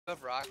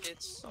have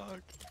rockets?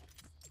 Fuck.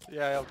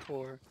 Yeah, I have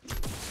 4.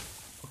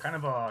 What kind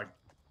of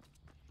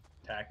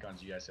tack guns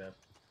do you guys have?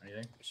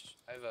 Anything?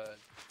 I have a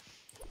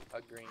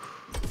green.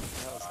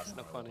 That was kind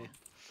of funny.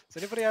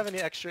 Does anybody have any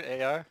extra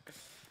AR?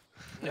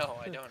 No,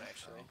 I don't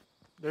actually.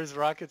 There's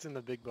rockets in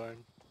the big barn.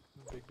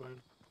 Big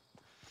barn.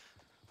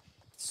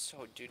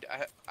 So, dude,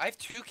 I have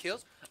 2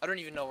 kills. I don't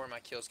even know where my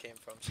kills came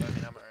from. So I mean,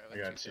 I'm alright with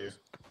I got 2 2. kills.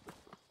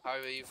 How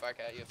about you,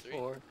 Farcat? You have 3.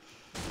 4.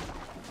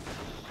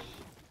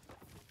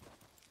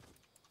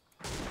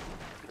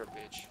 You're a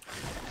bitch.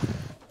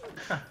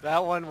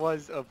 That one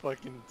was a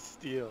fucking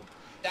steal.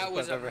 That If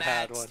was I've a ever mad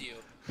had one. steal.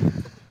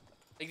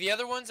 Like the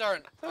other ones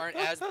aren't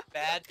as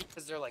bad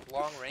because they're like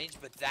long range,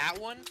 but that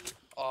one,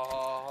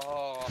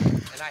 oh,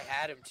 and I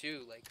had him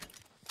too. Like,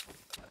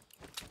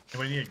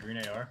 Anybody need a green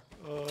AR?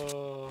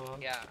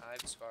 yeah, I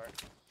have a scar.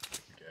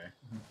 Okay.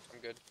 I'm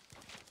good.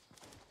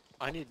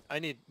 I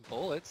need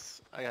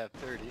bullets. I have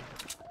 30.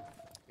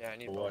 Yeah, I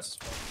need For bullets.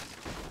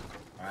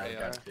 I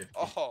got 50.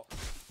 Oh,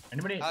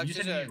 Anybody? You said you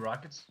there's need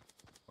rockets?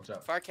 What's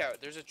up?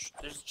 Farcat, there's a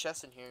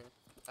chest in here.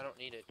 I don't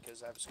need it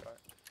because I have a scar.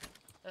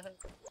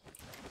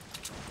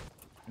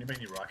 Anybody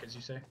need rockets?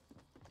 You say?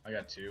 I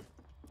got 2.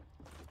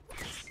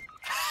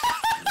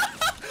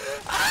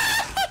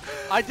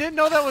 I didn't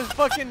know that was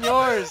fucking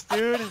yours,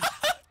 dude.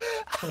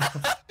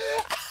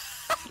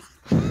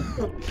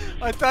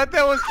 I thought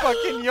that was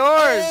fucking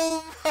yours.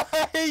 Oh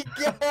my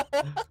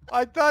god!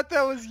 I thought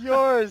that was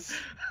yours.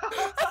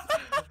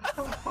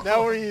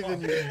 Now we're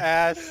even, you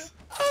ass.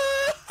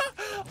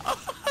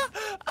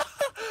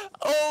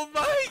 Oh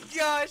my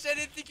gosh! I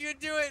didn't think you would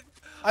do it.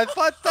 I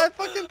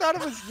fucking thought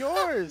it was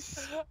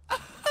yours.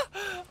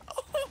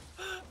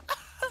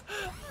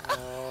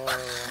 Oh.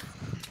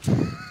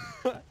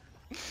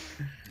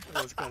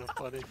 That was kind of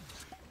funny.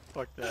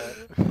 Fuck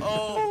that.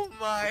 Oh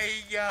my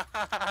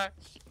gosh!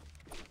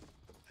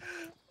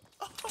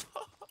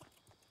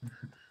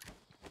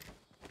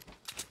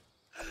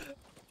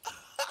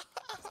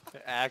 I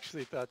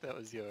actually thought that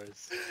was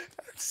yours.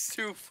 That's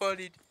too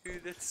funny,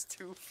 dude. That's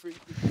too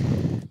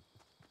freaking.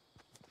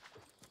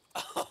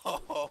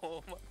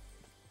 Oh my.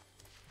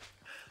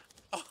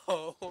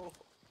 Oh.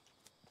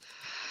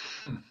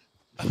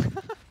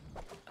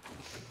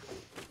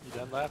 You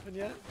done laughing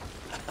yet?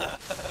 No.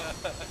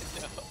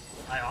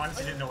 I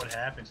honestly didn't know what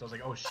happened, so I was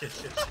like, oh shit.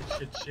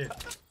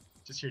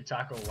 Just hear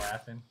Taco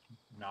laughing,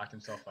 knocked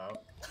himself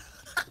out.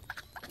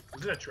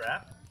 Was it a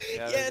trap?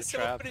 Yeah, Yeah, there's a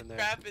someone trap put a in there.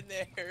 trap in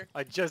there.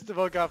 I just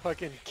about got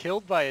fucking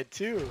killed by it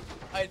too.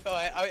 I know.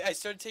 I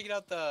started taking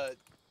out the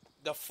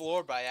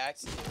floor by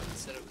accident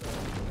instead of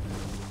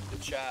the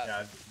trap.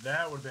 Yeah,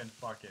 that would have been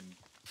fucking.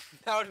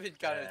 That would have been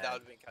kind of bad. that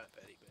would have been kind of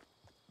petty, but.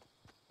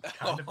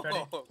 Kind of petty?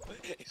 Oh,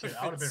 it Dude, would've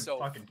I would have been so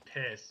fucking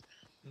pissed.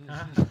 You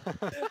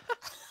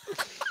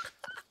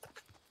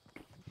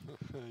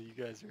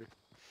guys are.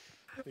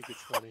 I think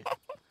it's funny.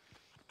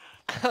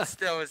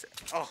 That was.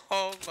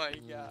 Oh my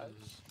gosh.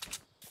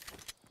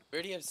 We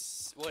already have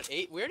what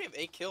 8? We already have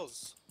 8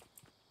 kills.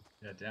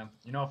 Yeah, damn.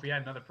 You know, if we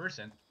had another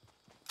person,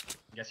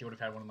 I guess he would have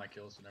had one of my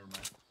kills, so never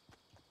mind.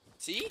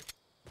 See?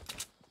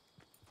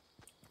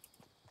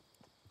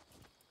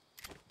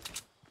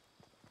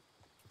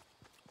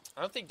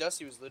 I don't think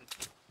Dusty was looted.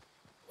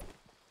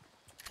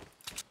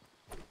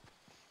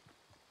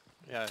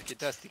 Yeah, get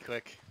Dusty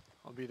quick.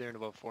 I'll be there in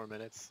about 4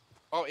 minutes.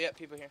 Oh yeah,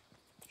 people here.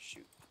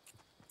 Shoot.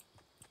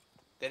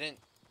 They didn't.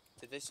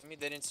 Did they see me?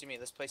 They didn't see me.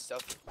 Let's play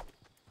stealthy.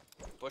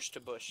 Bush to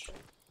bush.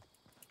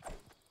 Oh,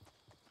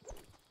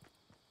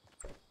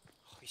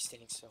 he's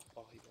standing still.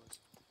 Oh, he was.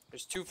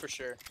 There's 2 for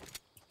sure.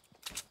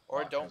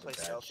 Or Fuck, don't that was play a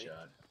bad stealthy.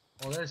 shot.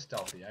 Well, that is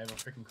stealthy. I have a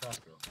freaking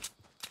crossbow.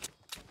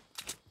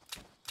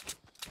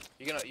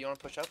 You wanna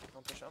push up? You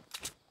wanna push up?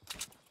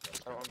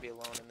 I don't wanna be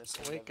alone in this.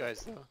 Wait, guys,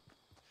 though.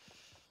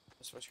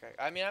 This voice crack.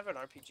 I mean, I have an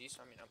RPG,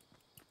 so I mean, I'm.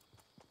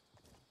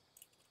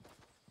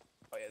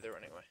 Oh yeah, they're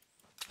running away.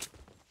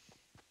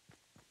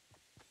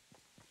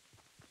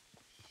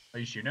 Are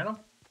you shooting at him?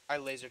 I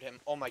lasered him.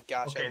 Oh my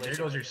gosh. Okay, I there lasered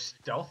goes him. your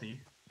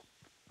stealthy.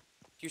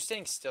 He was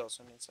standing still,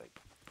 so I mean, it's like.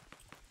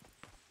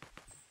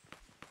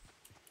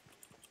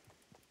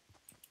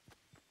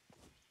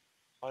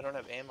 Oh, I don't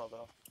have ammo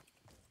though.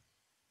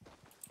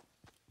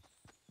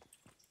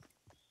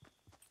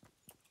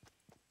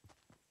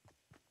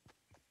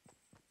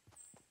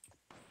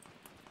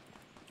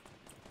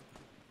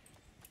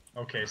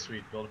 Okay,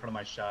 sweet. Build in front of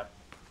my shot.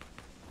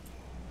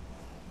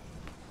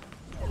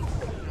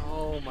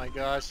 Oh my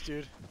gosh,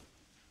 dude.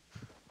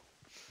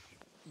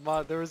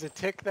 There was a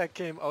tick that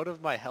came out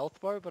of my health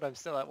bar, but I'm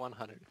still at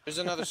 100. There's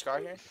another scar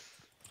here.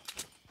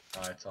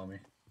 Alright, tell me.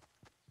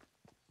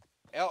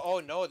 Oh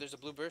no, there's a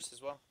blue burst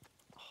as well.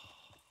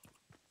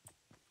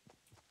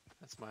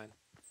 That's mine.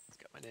 It's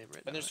got my name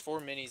written. And there's 4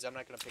 minis. I'm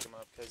not gonna pick them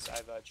up because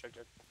I've chugged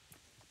it.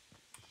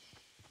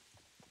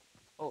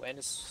 Oh, and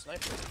a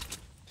sniper.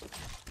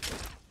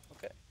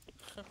 Okay.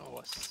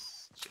 Oh,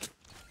 shit.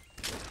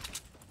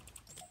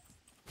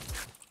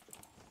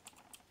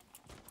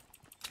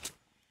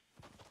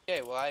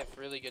 Okay, well I have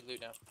really good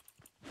loot now.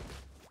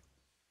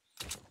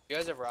 You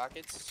guys have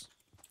rockets?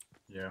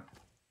 Yeah.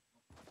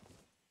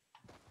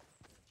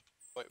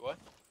 Wait, what?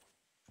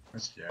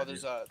 That's, yeah, Oh,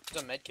 dude. there's a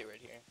med kit right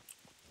here.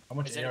 How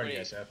much Is AR do anybody- you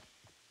guys have?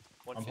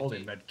 I'm 150.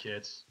 holding med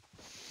kits.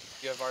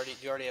 Do you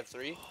already have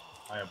 3?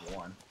 I have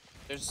 1.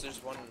 There's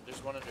one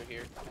under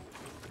here.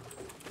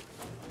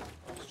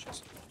 Oh, it's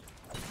just- Do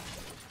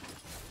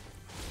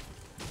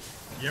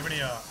you have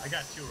any? I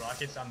got 2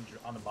 rockets on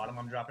the bottom.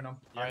 I'm dropping them.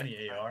 Do you have Alright,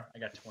 any AR? I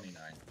got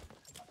 29.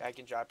 I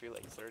can drop you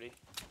like 30.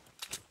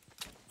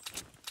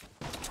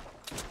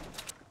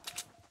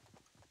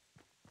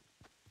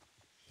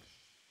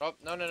 Oh,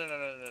 no.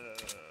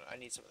 I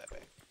need some of that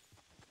back.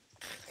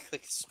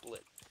 Click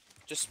split.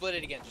 Just split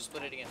it again. Not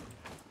splitting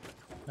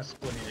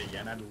it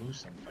again. I'd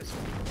lose some if I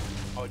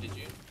split. Oh, did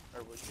you?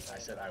 Or would you? I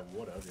said I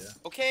would have, yeah.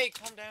 Okay,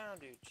 calm down,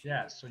 dude.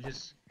 Yeah, so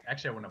just...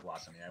 Actually, I wouldn't have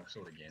lost any. I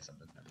sort of gained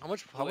something. How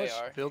much Blue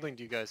AR. building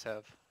do you guys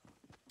have?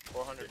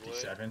 400 wood.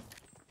 57.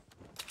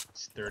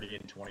 It's 30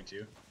 and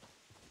 22.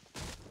 I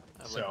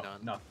have So, like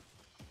none. no.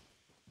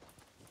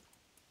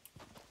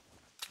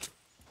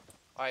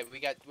 Alright,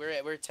 we're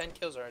at 10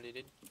 kills already,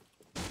 dude.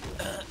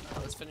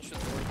 Let's finish with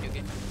the work,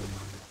 okay?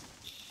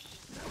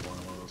 Yeah, one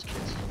of those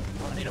kids.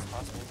 I need a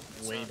possible.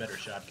 way better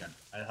shotgun.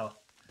 Hell,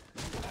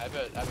 I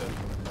bet.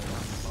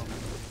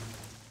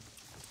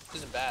 This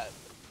isn't bad.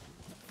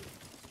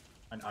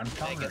 an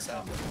uncommon or guess a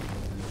common?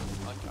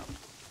 Uncommon.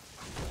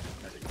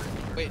 That's a great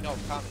word. Wait, no,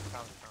 common.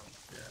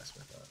 Yeah, that's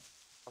what I thought.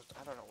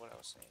 I don't know what I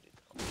was saying, dude.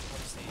 What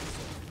was I saying?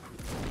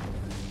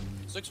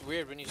 This looks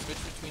weird when you switch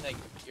between like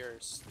your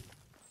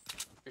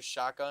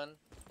shotgun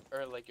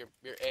or like your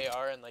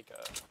AR and like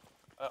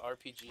a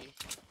RPG.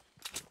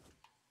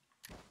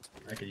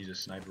 I could use a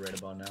sniper right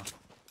about now.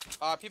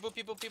 People.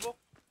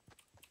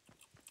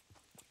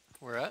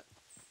 Where at?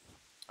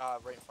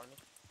 Right in front of me.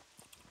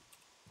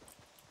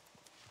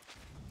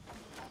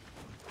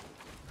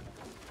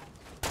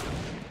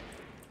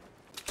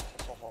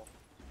 Oh.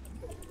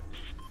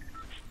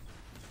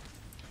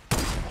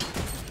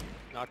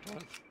 Knocked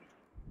one.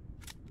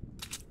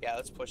 Yeah,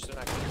 let's push. They're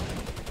not gonna.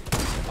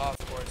 Oh,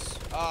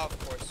 of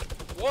course.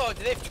 Whoa,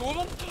 do they have 2 of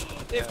them?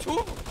 They have 2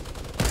 of them.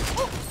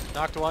 Oh.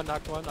 Knocked one.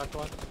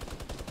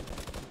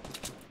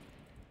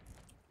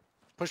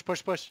 Push.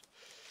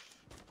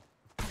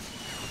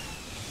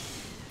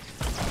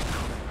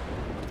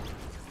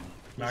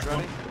 Knocked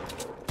running. one.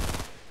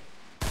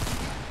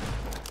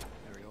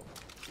 There we go.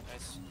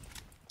 Nice.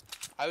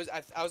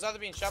 I was either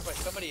being shot by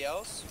somebody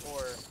else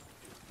or.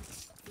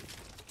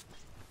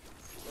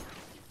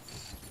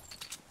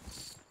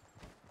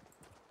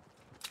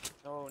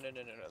 No.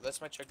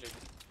 That's my chug jug.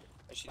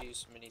 I should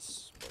use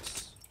minis.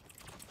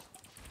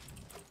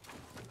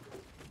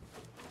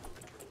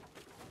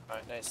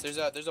 Alright, nice. There's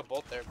a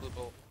bolt there, blue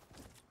bolt.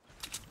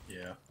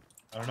 Yeah.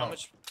 I don't How know.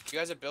 much? You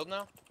guys have build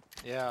now?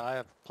 Yeah, I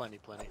have plenty.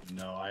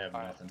 No, I have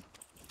Alright. nothing.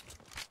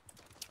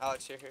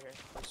 Alex, here.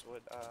 This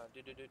wood.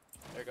 Dude.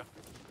 There you go.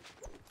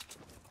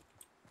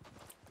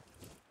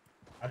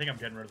 I think I'm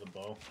getting rid of the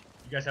bow.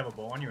 You guys have a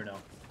bow on you or no?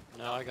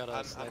 No, I got a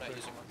I'm sniper. not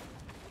using one.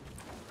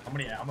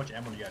 How much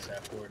ammo do you guys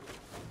have for it?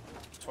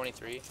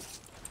 23.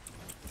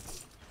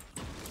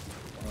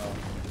 Well,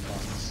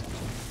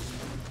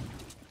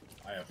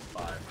 I have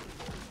 5.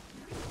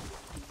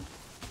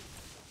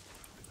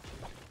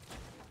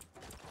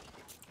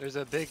 There's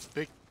a big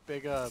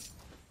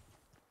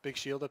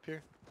shield up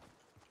here.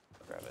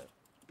 I'll grab it.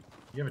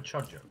 You have a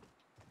chug jug.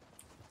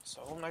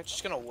 So I'm not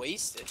just gonna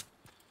waste it.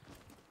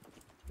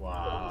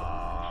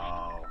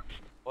 Wow.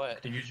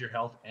 What? To use your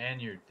health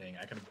and your thing.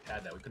 I could have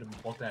had that. We could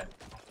have both at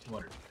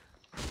 200.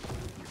 I'm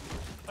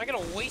not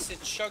gonna waste a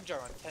chug jar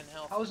on 10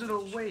 health. How is it a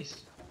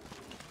waste?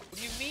 What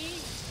do you mean?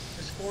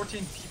 There's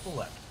 14 people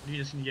left. You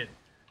just need to get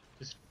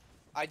just.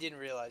 I didn't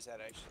realize that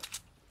actually.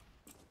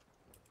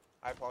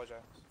 I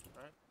apologize.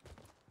 Alright.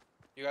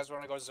 You guys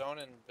wanna go zone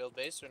and build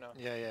base or no?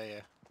 Yeah.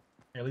 Hey,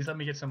 at least let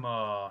me get some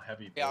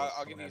heavy. Yeah, builds.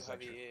 I'll give Someone you has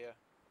heavy, extra.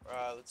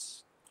 yeah.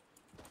 Let's...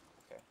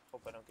 Okay,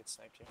 hope I don't get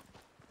sniped here.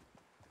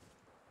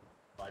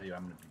 If I do,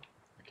 I'm gonna be.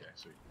 Okay,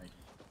 sweet. Thank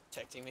you.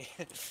 Protecting me.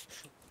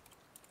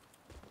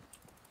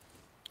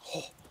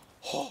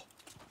 Oh!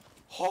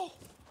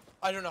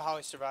 I don't know how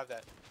I survived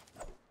that.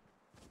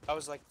 That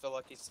was like the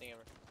luckiest thing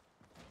ever.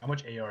 How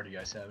much AR do you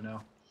guys have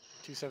now?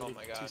 270. Oh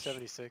my gosh.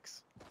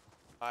 276.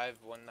 I have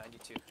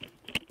 192.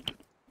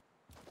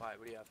 Why?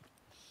 What do you have?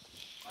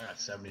 I got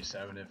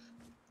 77. If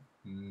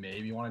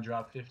maybe you want to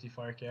drop 50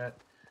 Firecat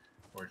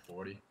or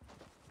 40,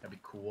 that'd be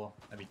cool.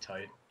 That'd be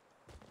tight.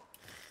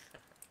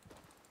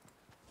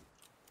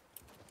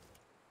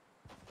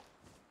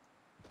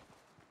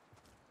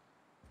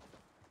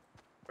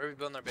 Where are we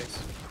building our base?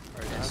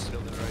 Alright, Yes. I'm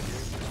building right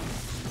here.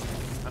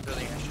 I'm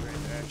building actually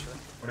right there, actually.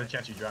 What are the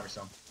chances you drop me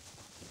some?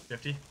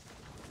 50?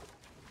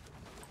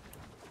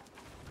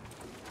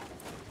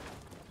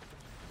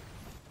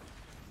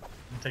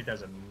 I'll take that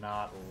as a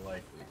not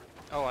likely.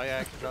 Oh, yeah,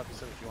 I can drop you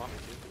some if you want me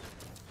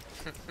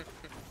to.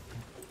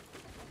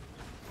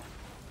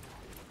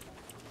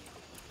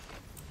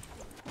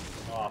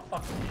 Oh,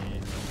 fuck me.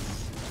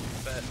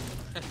 Bet.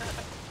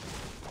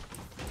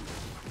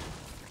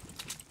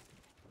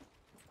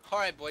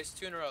 Alright, boys,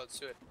 2 in a row. Let's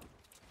do it.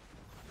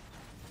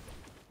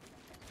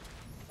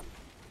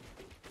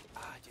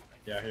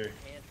 Yeah, here.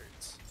 Hand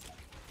hurts.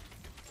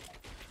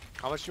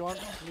 How much do you want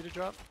me to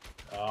drop?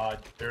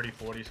 30,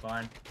 40 is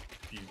fine.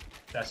 If you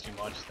that's too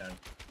much, then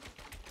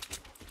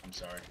I'm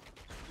sorry.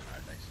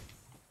 Alright, thanks.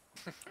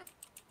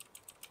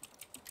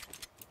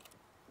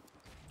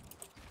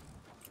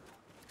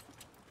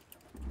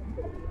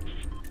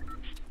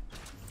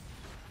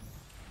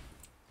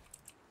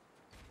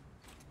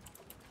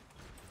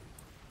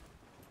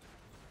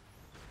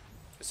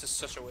 This is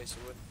such a waste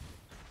of wood.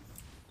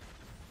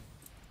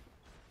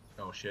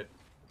 Oh shit.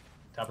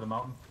 Top of the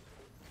mountain.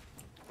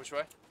 Which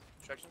way?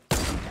 Direction?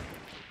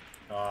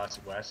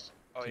 It's west.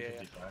 Oh, yeah,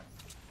 yeah. 255.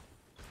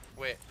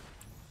 Wait.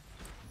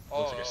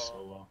 Looks like a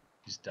solo.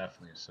 He's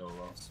definitely a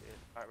solo. Let's see it.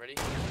 Alright, ready?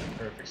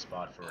 Perfect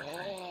spot for a tank.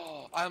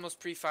 Oh, I almost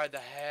pre-fired the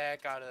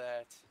heck out of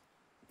that.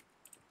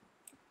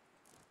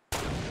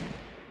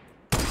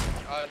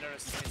 Oh, no,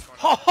 it's going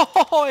on.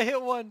 Oh, I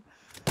hit one.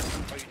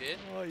 Oh, you did?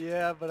 Oh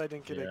yeah, but I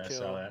didn't get Yeah, a I kill.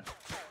 saw that.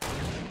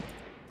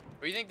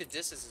 What do you think the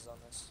distance is on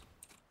this?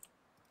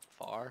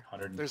 Far.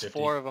 150. There's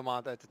 4 of them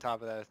on at the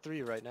top of that.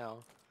 3 right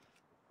now.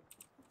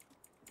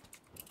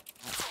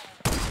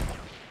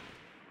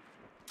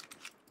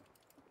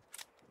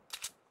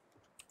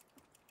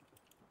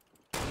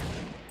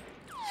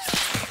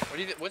 What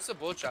do you what's the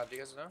bullet drop? Do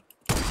you guys know?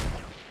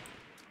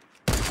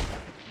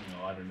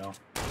 No, I don't know.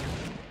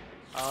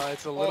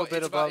 It's a little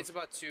bit above. It's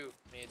about 2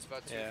 for me. It's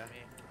about 2 Yeah. for me.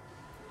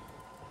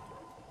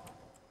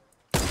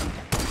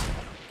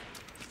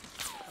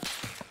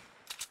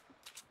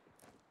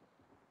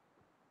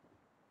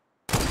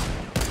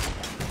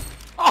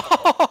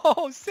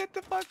 Oh, sit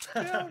the fuck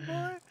down, boy.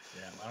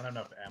 Yeah, I don't have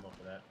enough ammo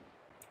for that.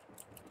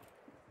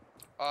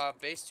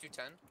 Base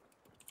 210.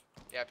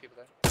 Yeah, people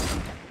there.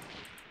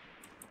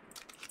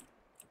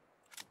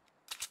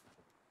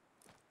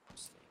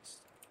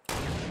 Snakes.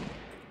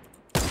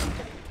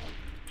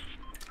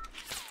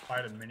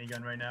 Fired a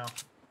minigun right now.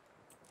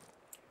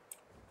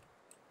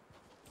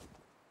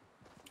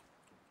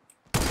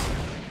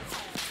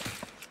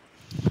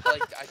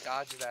 I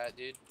dodged that,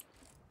 dude.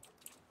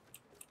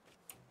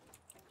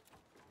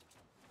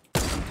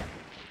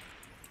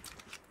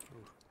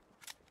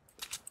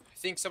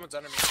 I think someone's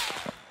under me.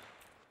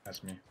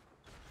 That's me.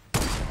 I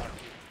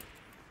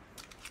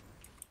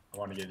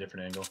want to get a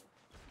different angle.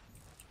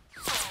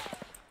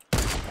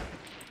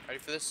 Ready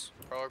for this?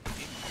 Pro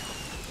RPG.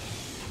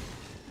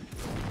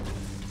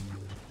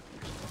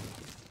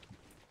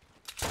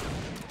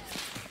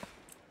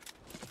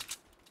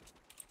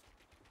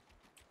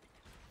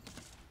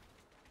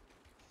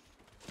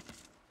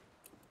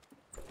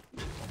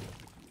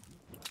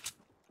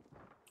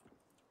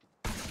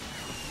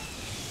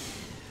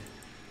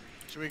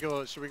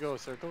 Should we go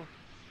circle?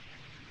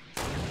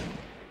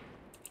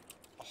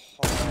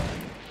 Oh.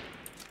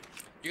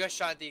 You guys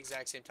shot at the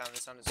exact same time.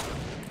 This sounded so cool.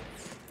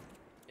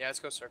 Yeah, let's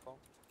go circle.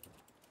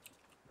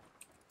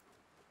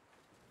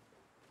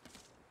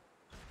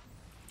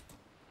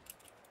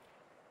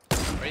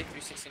 Ready?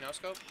 360 no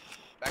scope.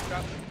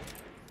 Backdrop.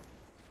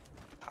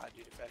 Ah,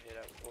 dude, if that hit,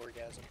 I would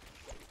orgasm.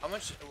 How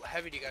much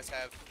heavy do you guys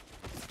have?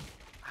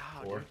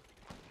 Ow, 4. dude.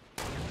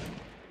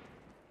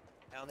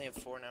 I only have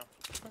 4 now.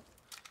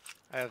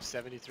 I have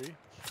 73.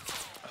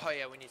 Oh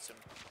yeah, we need some.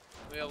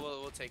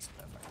 We'll take some.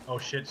 Oh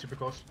shit, super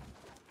close.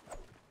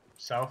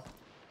 South.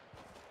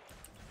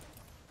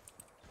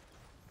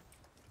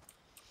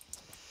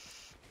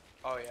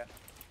 Oh yeah.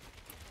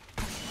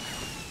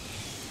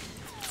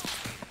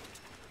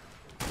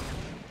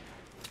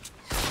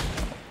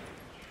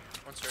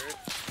 One's hurt.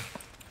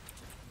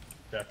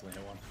 Definitely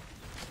hit one.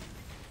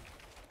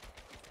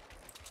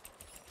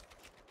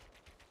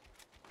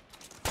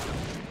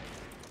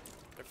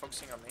 They're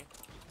focusing on me.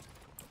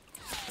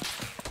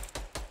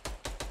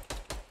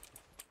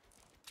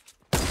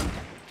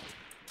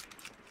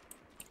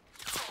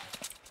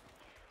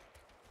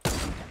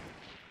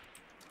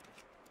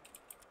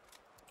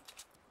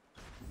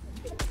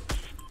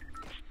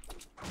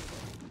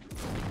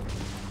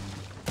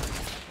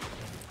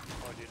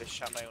 Oh dude, I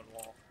shot my own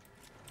wall.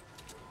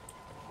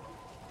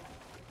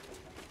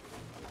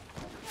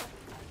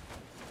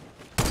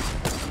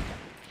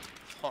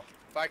 Huh.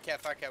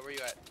 Firecat, where you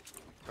at?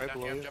 Right Down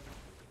below here, I'm you. jumping.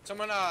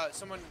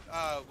 Someone,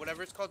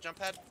 whatever it's called, jump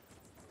pad.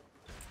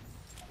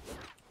 I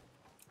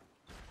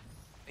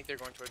think they're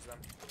going towards them.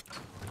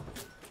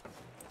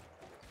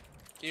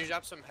 Can you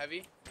drop some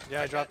heavy?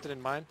 Yeah, I dropped it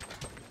in mine.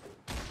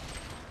 I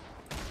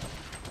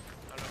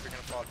don't know if you're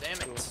gonna fall. Damn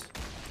it.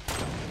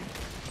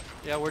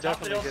 Yeah, we're Top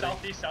of the definitely hill,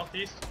 getting.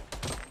 southeast.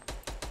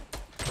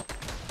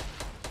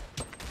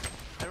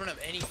 I don't have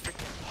any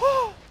freaking.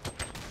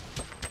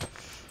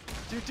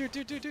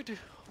 Dude.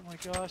 Oh my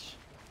gosh.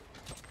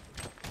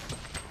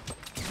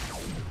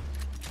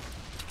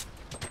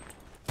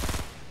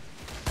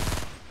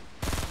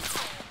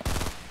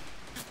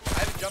 I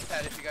have a jump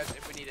pad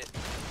if we need it.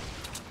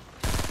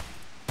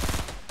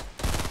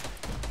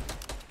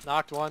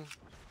 Knocked one.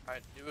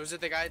 Alright, was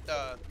it the guy at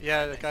the...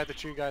 Yeah, the guy at the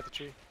tree.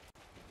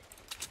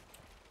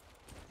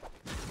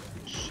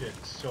 Shit,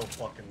 so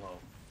fucking low.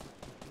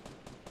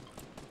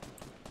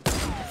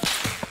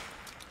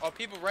 Oh,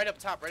 people right up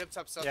top,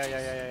 south.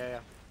 Yeah.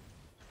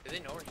 Do they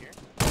know we're here?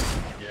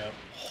 Yep,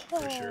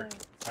 for sure.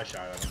 I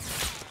shot at him.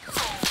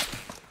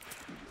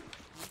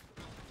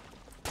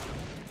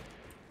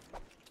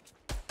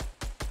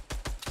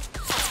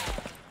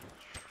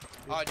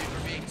 Oh, dude,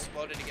 we're being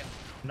exploded again.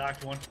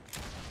 Knocked one.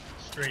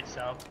 Straight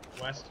south,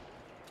 west.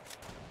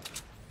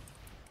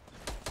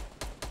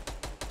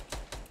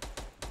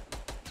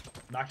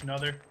 Knocked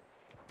another.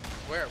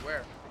 Where?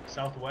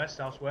 Southwest.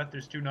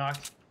 There's 2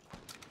 knocked.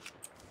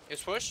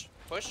 It's push.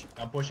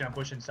 I'm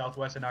pushing.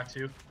 Southwest, I knocked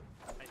 2.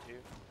 I do.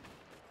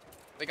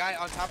 The guy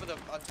on top of the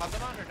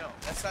mountain or no?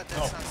 That's not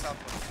No. southwest.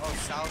 Oh,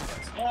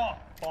 southwest. Oh,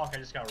 fuck, I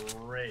just got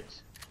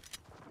raped.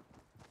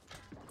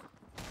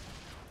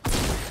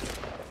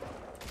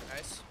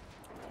 Nice.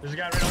 There's a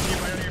guy right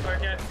on you, fire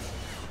cat.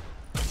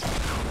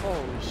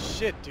 Holy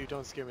shit, dude,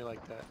 don't scare me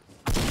like that.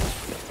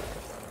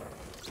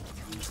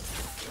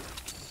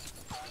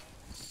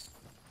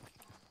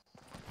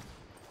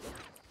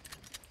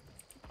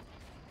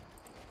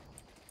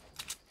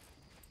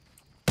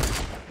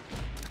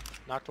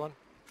 Knocked one.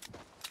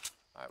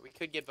 Alright, we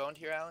could get boned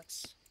here,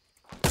 Alex.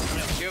 Do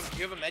you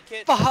have a med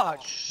kit?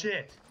 Fuck!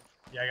 Shit.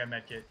 Yeah, I got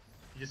medkit.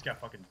 He just got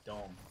fucking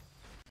domed.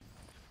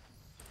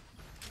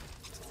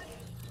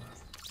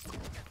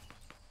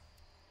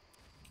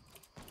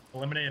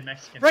 Eliminated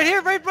Mexican. Right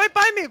here, right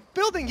by me!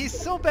 Building! He's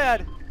so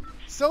bad!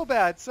 So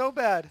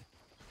bad.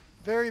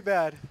 Very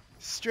bad.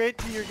 Straight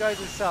to your guys'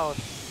 south.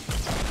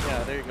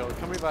 Yeah, there you go.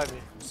 Come revive me.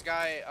 This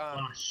guy,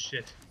 Oh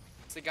shit.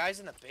 it's the guys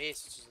in the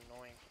base, which is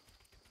annoying.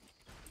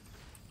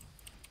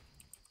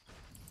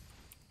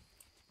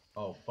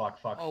 Oh fuck.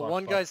 Oh,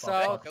 one guy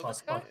south. Kill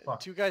this guy? Fuck.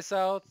 2 guys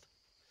south.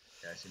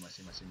 Yeah, I see my.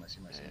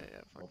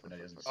 Yeah, fuck, Hoping that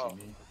he doesn't fuck. see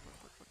me.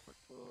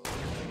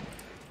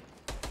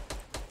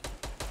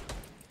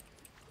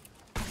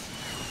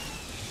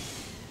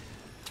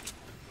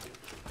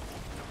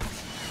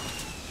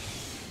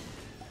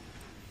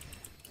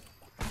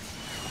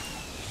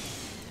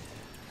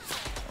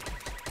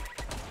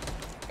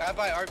 Guy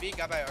by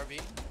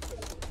RV.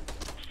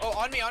 Oh,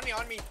 on me. Hold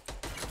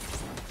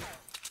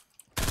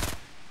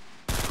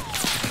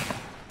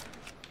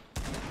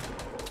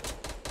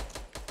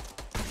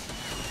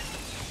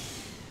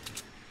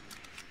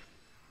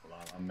on,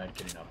 I'm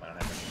medkitting up. I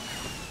don't have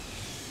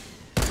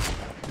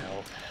any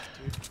health.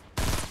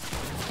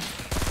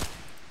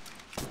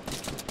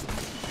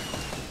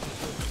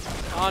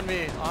 On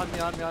me.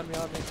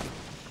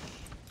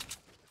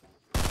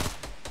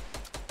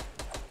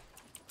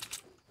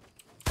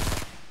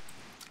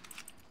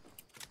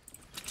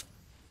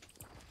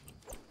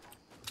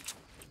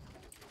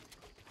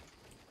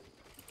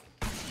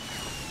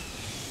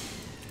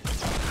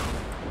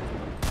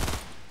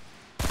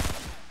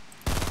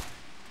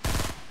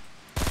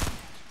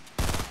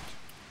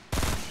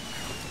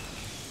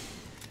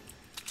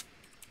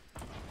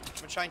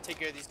 I'm gonna try and take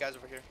care of these guys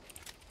over here.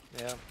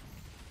 Yeah.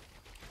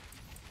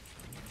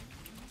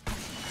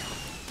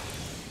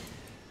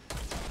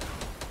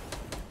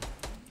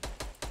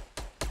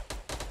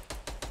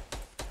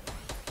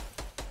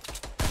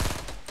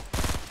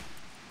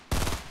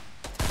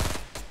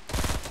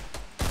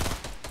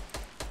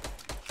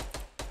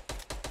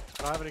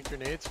 I don't have any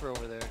grenades for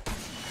over there.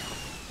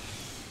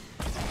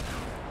 A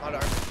lot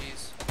of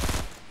RPGs.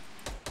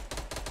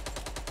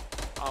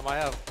 I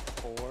have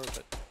 4,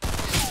 but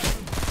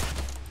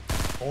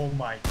Oh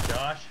my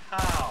gosh,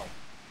 how?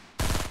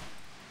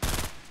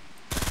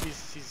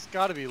 he's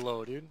got to be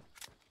low, dude.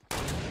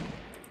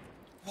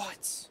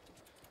 What?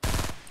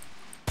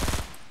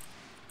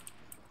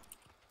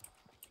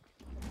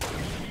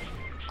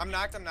 I'm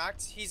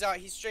knocked. He's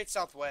straight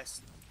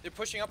southwest. They're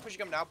pushing up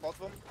now,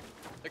 both of them.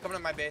 They're coming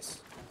to my base.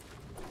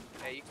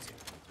 Hey, you can see.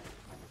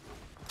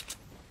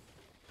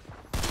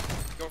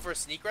 Going for a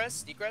sneak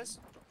res?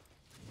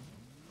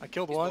 I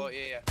killed He's one. below,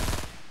 yeah.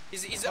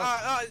 He's north.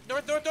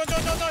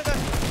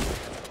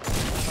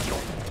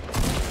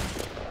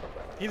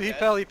 He Okay.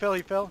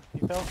 fell.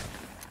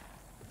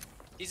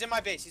 He's in my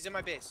base.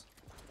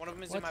 One of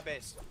them is in What? my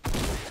base.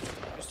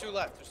 There's 2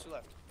 left.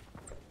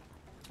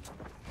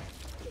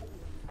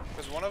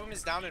 Because one of them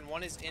is down and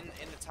one is in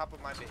the top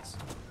of my base.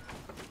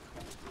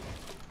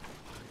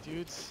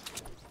 Dudes.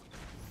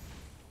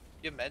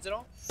 You have meds at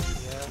all?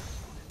 Yeah.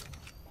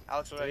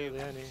 Alex, what are you?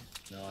 Barely any.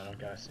 No, I don't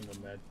got a single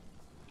med.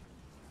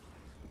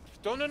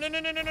 Don't, no.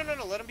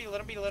 Let him be.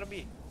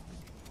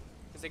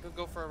 Because they could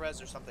go for a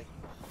res or something.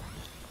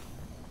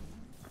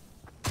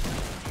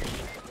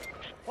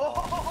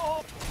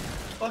 Oh,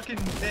 fucking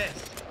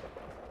missed.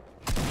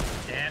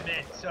 Damn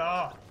it.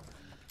 Oh.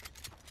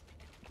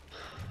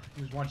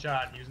 He was one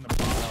shot. He was in the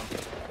bottom.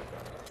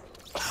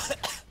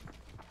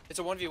 It's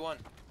a 1v1.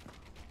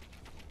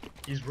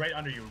 He's right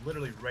under you.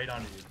 Literally right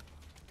under you.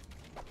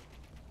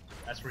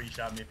 That's where he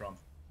shot me from.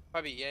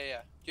 Probably,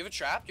 yeah. Do you have a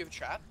trap? You could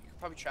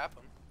probably trap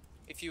him.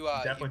 If you,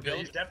 Definitely, you build.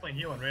 he's definitely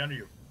healing right under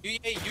you. Use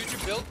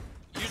your build.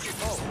 Use your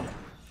bow.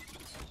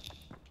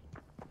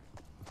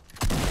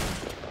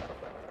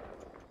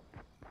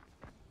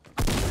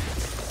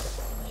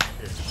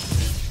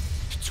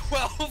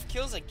 12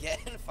 kills again,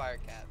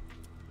 Firecat.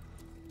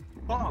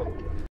 Fuck.